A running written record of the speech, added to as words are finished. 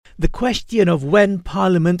The question of when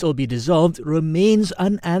Parliament will be dissolved remains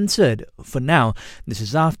unanswered. For now, this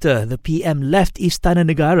is after the PM left Istana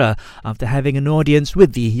Negara after having an audience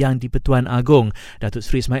with the Yang di-Pertuan Agong. Datuk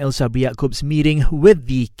Seri Ismail Sabri Yaakob's meeting with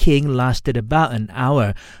the King lasted about an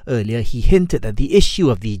hour. Earlier, he hinted that the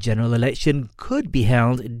issue of the general election could be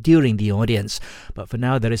held during the audience. But for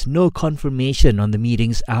now, there is no confirmation on the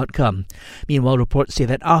meeting's outcome. Meanwhile, reports say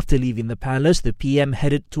that after leaving the palace, the PM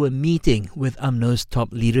headed to a meeting with UMNO's top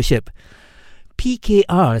leadership.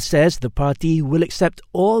 PKR says the party will accept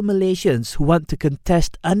all Malaysians who want to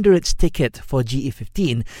contest under its ticket for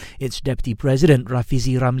GE15. Its Deputy President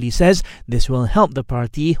Rafizi Ramli says this will help the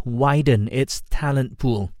party widen its talent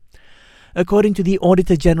pool. According to the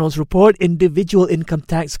Auditor General's report, individual income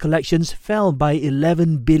tax collections fell by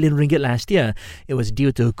 11 billion ringgit last year. It was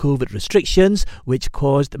due to COVID restrictions, which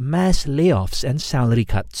caused mass layoffs and salary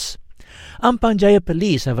cuts. Ampang Jaya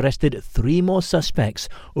Police have arrested 3 more suspects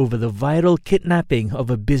over the viral kidnapping of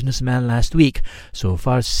a businessman last week. So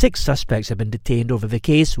far, 6 suspects have been detained over the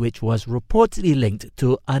case, which was reportedly linked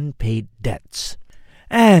to unpaid debts.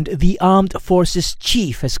 And the Armed Forces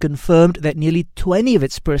Chief has confirmed that nearly 20 of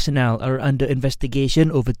its personnel are under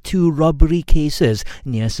investigation over 2 robbery cases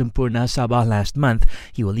near Sempurna, Sabah last month.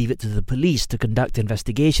 He will leave it to the police to conduct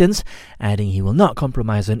investigations, adding he will not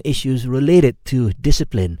compromise on issues related to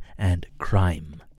discipline and crime.